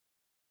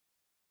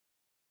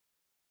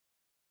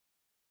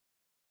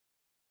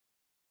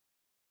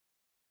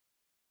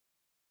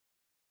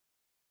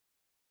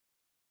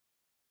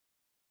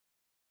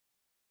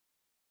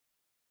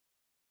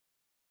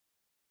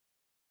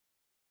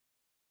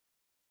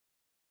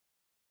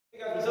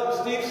What's up,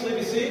 Steve,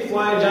 Sleepy C,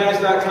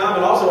 FlyingGiants.com,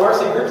 and also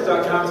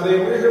RCGrips.com. Today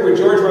we're here with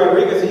George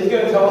Rodriguez. He's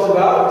going to tell us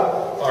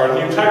about our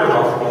new tiger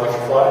model from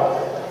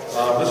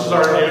Electrify. This is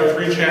our new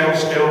 3-channel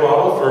scale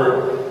model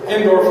for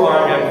indoor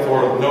flying and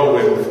for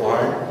no-wind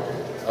flying.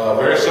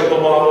 Very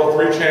simple model,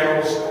 3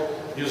 channels.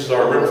 Uses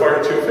our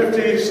Rimfire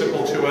 250,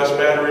 simple 2S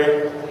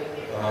battery.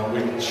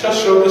 We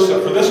just showed this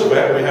for this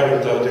event. We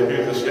haven't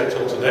debuted this yet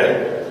till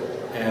today.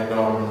 And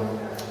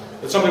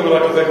it's something we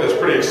like to think that's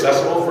pretty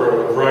accessible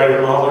for a variety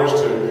of modelers,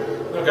 to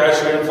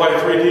guys who can fly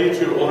 3D,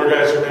 to older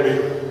guys who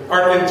maybe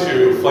aren't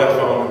into flat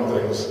foam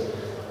and things.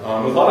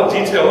 A lot of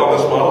detail on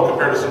this model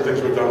compared to some things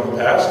we've done in the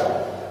past.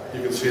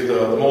 You can see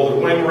the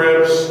molded wing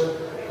ribs,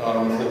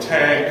 the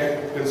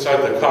tank, inside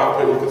the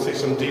cockpit you can see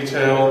some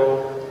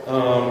detail.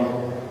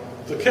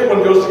 The kit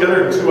one goes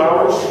together in 2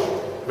 hours.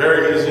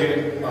 Very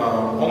easy.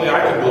 Only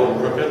I can build them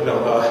crooked. No,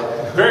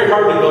 very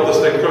hard to build this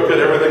thing crooked.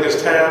 Everything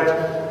is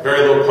tabbed.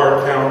 Very low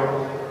part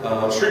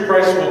count. Street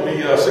price will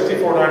be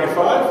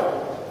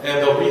 $64.95, and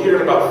they'll be here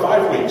in about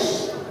 5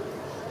 weeks.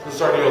 This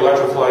is our new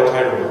Electrify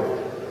tiger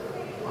model.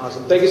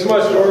 Awesome. Thank you so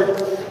much, George.